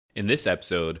In this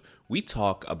episode, we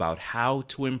talk about how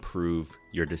to improve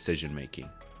your decision making.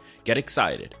 Get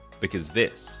excited because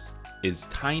this is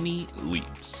Tiny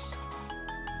Leaps,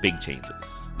 Big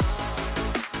Changes.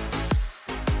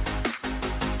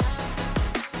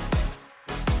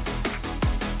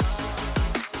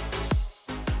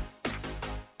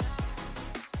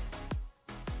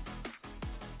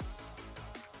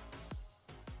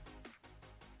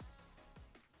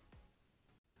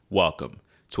 Welcome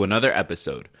to another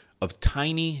episode of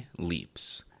Tiny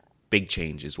Leaps, Big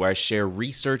Changes, where I share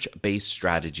research-based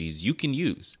strategies you can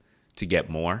use to get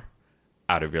more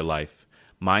out of your life.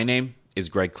 My name is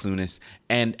Greg Clunis,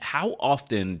 and how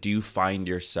often do you find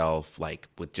yourself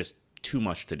with just too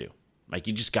much to do?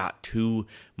 You just got too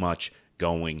much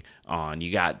going on.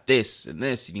 You got this and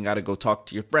this, and you got to go talk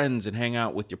to your friends and hang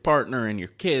out with your partner and your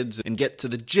kids and get to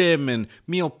the gym and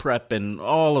meal prep and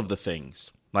all of the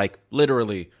things.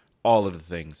 Literally all of the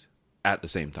things at the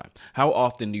same time. How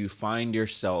often do you find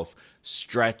yourself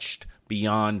stretched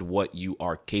beyond what you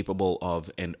are capable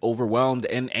of and overwhelmed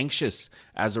and anxious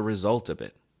as a result of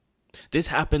it? This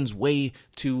happens way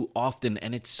too often,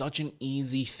 and it's such an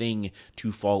easy thing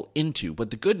to fall into. But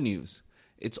the good news,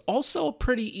 it's also a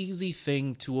pretty easy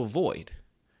thing to avoid.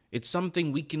 It's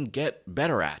something we can get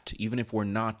better at, even if we're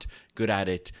not good at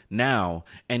it now.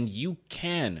 And you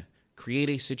can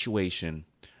create a situation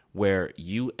where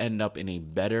you end up in a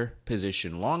better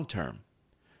position long term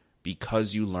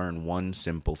because you learn one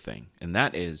simple thing, and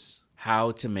that is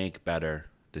how to make better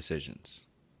decisions.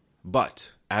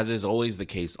 But, as is always the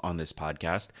case on this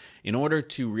podcast, in order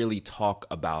to really talk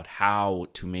about how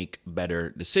to make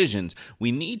better decisions,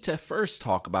 we need to first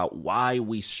talk about why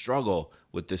we struggle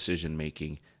with decision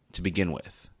making to begin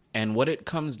with. And what it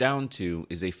comes down to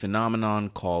is a phenomenon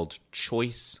called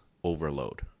choice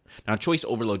overload. Now, choice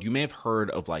overload, you may have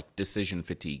heard of decision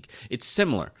fatigue. It's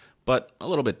similar, but a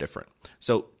little bit different.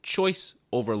 So choice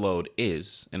overload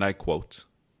is, and I quote,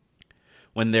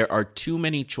 when there are too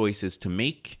many choices to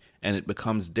make and it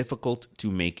becomes difficult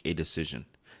to make a decision.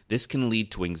 This can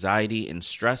lead to anxiety and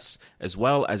stress, as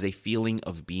well as a feeling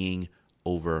of being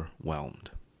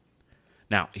overwhelmed.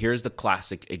 Now, here's the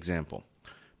classic example.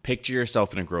 Picture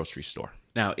yourself in a grocery store.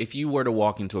 Now, if you were to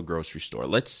walk into a grocery store,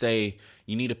 let's say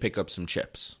you need to pick up some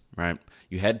chips, right?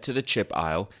 You head to the chip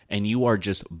aisle and you are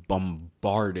just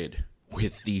bombarded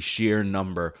with the sheer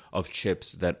number of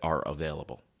chips that are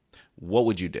available. What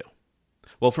would you do?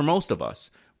 Well, for most of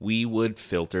us, we would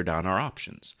filter down our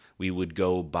options. We would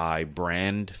go by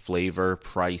brand, flavor,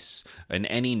 price, and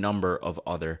any number of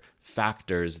other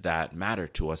factors that matter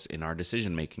to us in our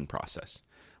decision-making process.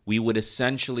 We would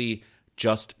essentially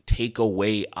just take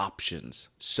away options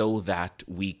so that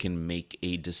we can make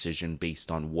a decision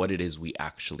based on what it is we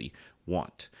actually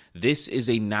want. This is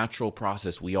a natural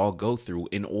process we all go through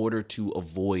in order to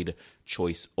avoid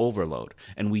choice overload.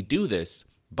 And we do this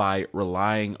by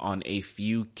relying on a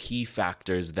few key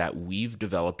factors that we've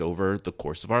developed over the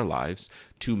course of our lives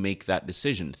to make that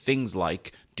decision. Things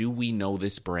like, do we know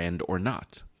this brand or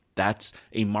not? That's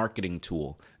a marketing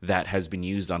tool that has been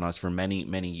used on us for many,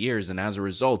 many years. And as a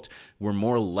result, we're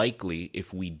more likely,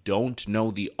 if we don't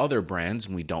know the other brands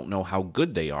and we don't know how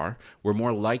good they are, we're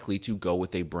more likely to go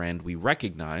with a brand we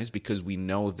recognize because we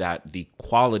know that the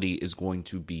quality is going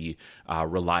to be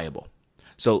reliable.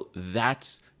 So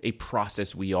that's a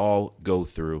process we all go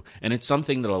through, and it's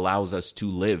something that allows us to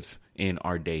live in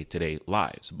our day-to-day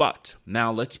lives. But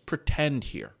now let's pretend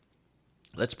here.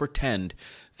 Let's pretend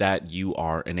that you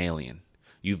are an alien.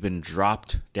 You've been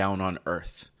dropped down on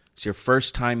Earth. It's your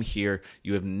first time here.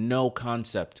 You have no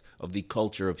concept of the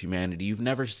culture of humanity. You've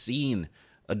never seen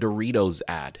a Doritos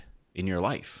ad in your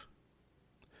life.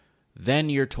 Then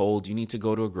you're told you need to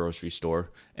go to a grocery store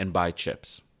and buy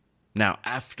chips. Now,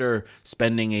 after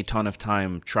spending a ton of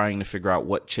time trying to figure out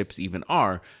what chips even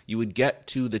are, you would get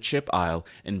to the chip aisle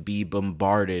and be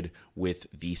bombarded with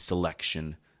the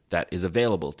selection that is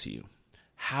available to you.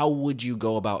 How would you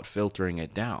go about filtering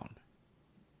it down?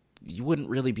 You wouldn't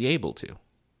really be able to.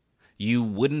 You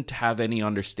wouldn't have any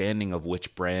understanding of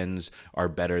which brands are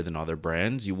better than other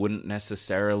brands. You wouldn't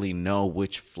necessarily know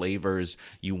which flavors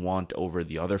you want over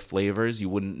the other flavors. You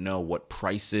wouldn't know what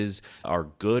prices are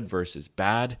good versus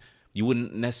bad. You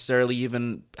wouldn't necessarily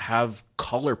even have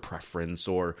color preference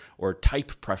or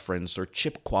type preference or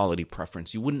chip quality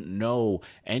preference. You wouldn't know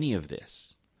any of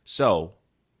this. So,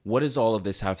 what does all of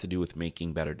this have to do with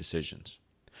making better decisions?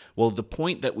 Well, the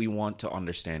point that we want to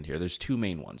understand here, there's two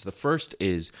main ones. The first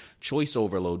is choice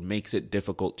overload makes it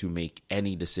difficult to make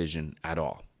any decision at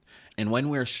all. And when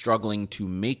we're struggling to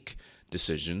make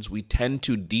decisions, we tend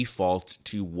to default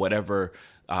to whatever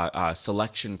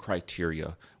selection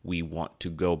criteria we want to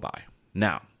go by.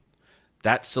 Now,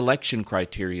 That selection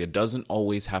criteria doesn't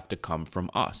always have to come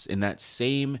from us. In that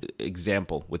same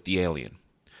example with the alien,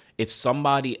 if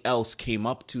somebody else came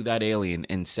up to that alien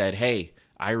and said, hey,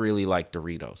 I really like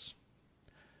Doritos,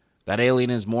 that alien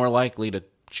is more likely to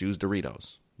choose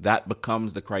Doritos. That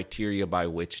becomes the criteria by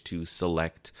which to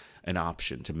select an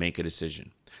option, to make a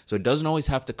decision. So it doesn't always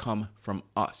have to come from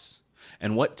us.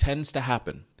 And what tends to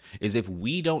happen is if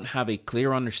we don't have a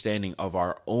clear understanding of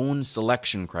our own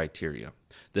selection criteria,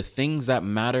 the things that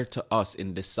matter to us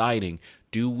in deciding,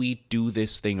 do we do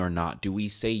this thing or not? Do we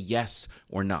say yes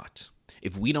or not?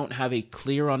 If we don't have a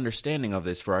clear understanding of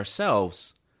this for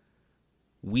ourselves,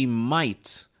 we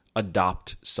might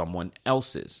adopt someone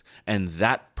else's, and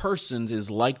that person's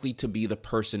is likely to be the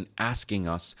person asking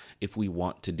us if we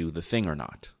want to do the thing or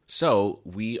not. So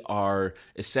we are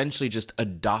essentially just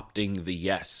adopting the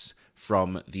yes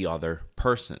from the other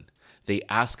person. They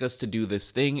ask us to do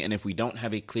this thing, and if we don't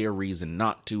have a clear reason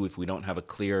not to, if we don't have a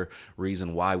clear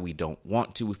reason why we don't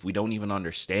want to, if we don't even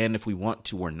understand if we want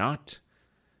to or not,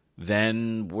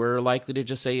 then we're likely to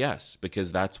just say yes,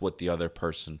 because that's what the other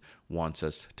person wants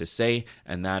us to say,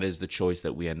 and that is the choice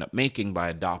that we end up making by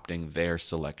adopting their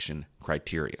selection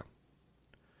criteria.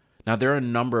 Now, there are a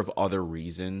number of other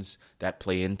reasons that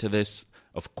play into this.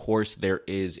 Of course, there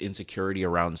is insecurity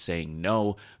around saying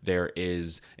no. There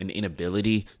is an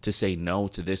inability to say no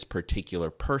to this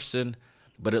particular person,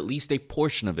 but at least a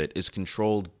portion of it is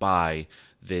controlled by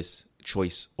this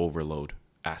choice overload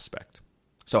aspect.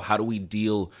 So how do we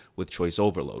deal with choice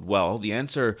overload? Well, the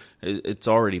answer, it's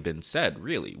already been said,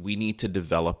 really. We need to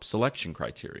develop selection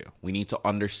criteria. We need to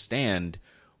understand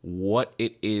what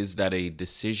it is that a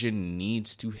decision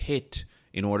needs to hit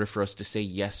in order for us to say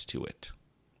yes to it.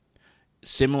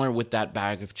 Similar with that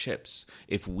bag of chips.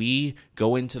 If we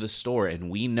go into the store and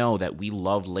we know that we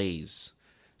love Lay's,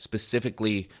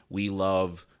 specifically we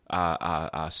love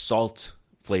salt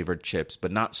flavored chips,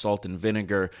 but not salt and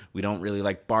vinegar. We don't really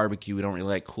like barbecue. We don't really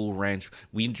like Cool Ranch.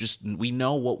 We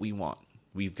know what we want.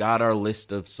 We've got our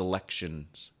list of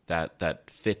selections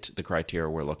that fit the criteria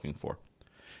we're looking for.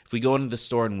 If we go into the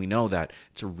store and we know that,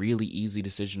 it's a really easy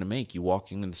decision to make. You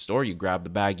walk into the store, you grab the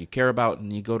bag you care about,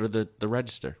 and you go to the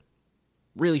register.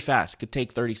 Really fast. Could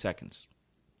take 30 seconds.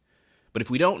 But if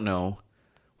we don't know,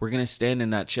 we're going to stand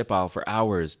in that chip aisle for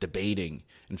hours debating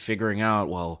and figuring out,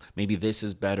 well, maybe this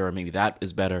is better or maybe that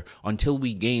is better, until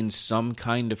we gain some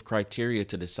kind of criteria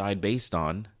to decide based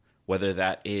on, whether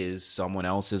that is someone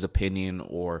else's opinion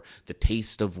or the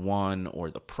taste of one or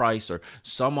the price or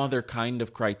some other kind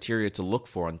of criteria to look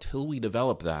for. Until we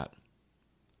develop that,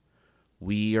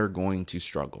 we are going to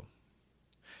struggle.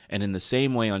 And in the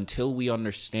same way, until we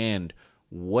understand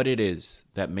what it is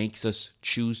that makes us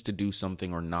choose to do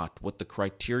something or not, what the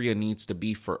criteria needs to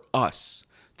be for us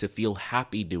to feel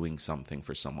happy doing something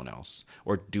for someone else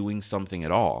or doing something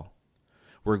at all,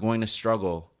 we're going to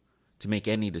struggle to make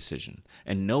any decision.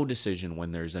 And no decision,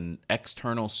 when there's an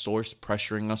external source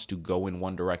pressuring us to go in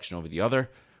one direction over the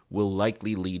other, will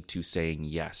likely lead to saying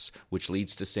yes, which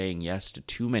leads to saying yes to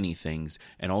too many things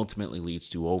and ultimately leads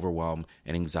to overwhelm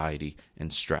and anxiety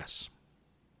and stress.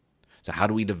 So how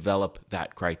do we develop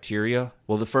that criteria?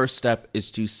 Well, the first step is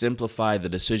to simplify the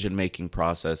decision-making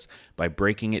process by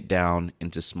breaking it down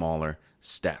into smaller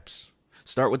steps.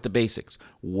 Start with the basics.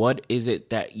 What is it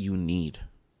that you need?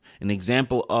 An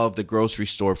example of the grocery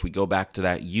store, if we go back to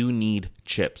that, you need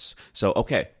chips. So,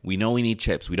 okay, we know we need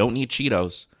chips. We don't need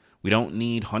Cheetos. We don't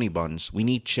need honey buns. We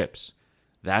need chips.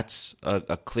 That's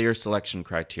a clear selection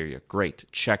criteria. Great.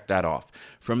 Check that off.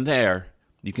 From there,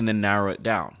 you can then narrow it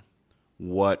down.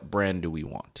 What brand do we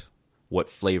want? What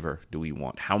flavor do we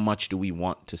want? How much do we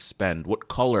want to spend? What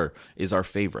color is our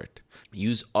favorite?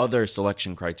 Use other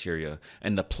selection criteria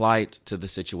and apply it to the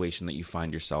situation that you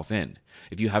find yourself in.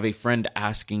 If you have a friend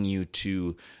asking you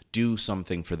to do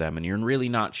something for them and you're really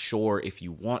not sure if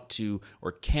you want to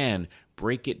or can,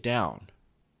 break it down.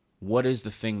 What is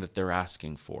the thing that they're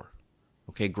asking for?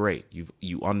 Okay, great.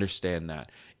 You understand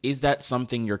that. Is that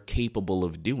something you're capable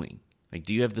of doing? Like,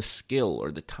 do you have the skill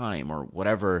or the time or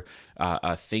whatever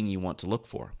thing you want to look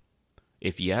for?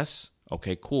 If yes,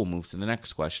 okay, cool, move to the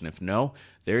next question. If no,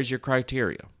 there's your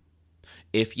criteria.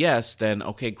 If yes, then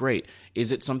okay, great.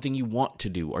 Is it something you want to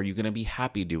do? Are you going to be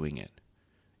happy doing it?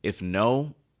 If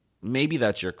no, maybe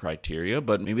that's your criteria,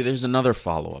 but maybe there's another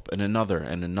follow-up and another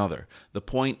and another. The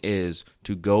point is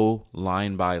to go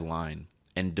line by line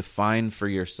and define for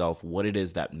yourself what it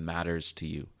is that matters to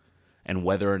you, and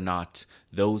whether or not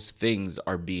those things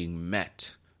are being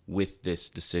met with this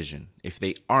decision. If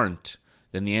they aren't,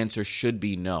 then the answer should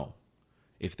be no.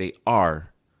 If they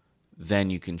are,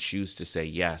 then you can choose to say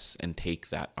yes and take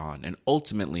that on. And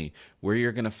ultimately, where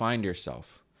you're going to find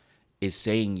yourself is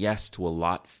saying yes to a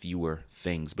lot fewer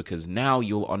things, because now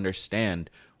you'll understand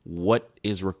what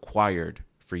is required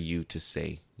for you to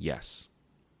say yes.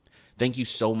 Thank you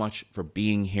so much for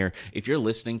being here. If you're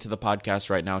listening to the podcast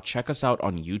right now, check us out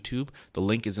on YouTube. The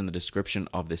link is in the description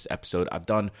of this episode. I've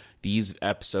done these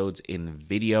episodes in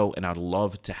video, and I'd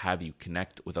love to have you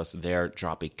connect with us there.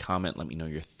 Drop a comment. Let me know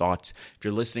your thoughts. If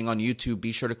you're listening on YouTube,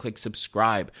 be sure to click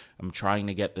subscribe. I'm trying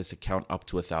to get this account up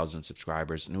to 1,000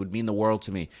 subscribers, and it would mean the world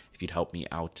to me if you'd help me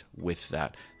out with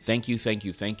that. Thank you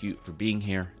for being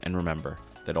here. And remember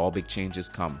that all big changes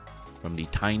come from the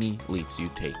tiny leaps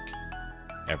you take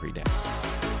every day.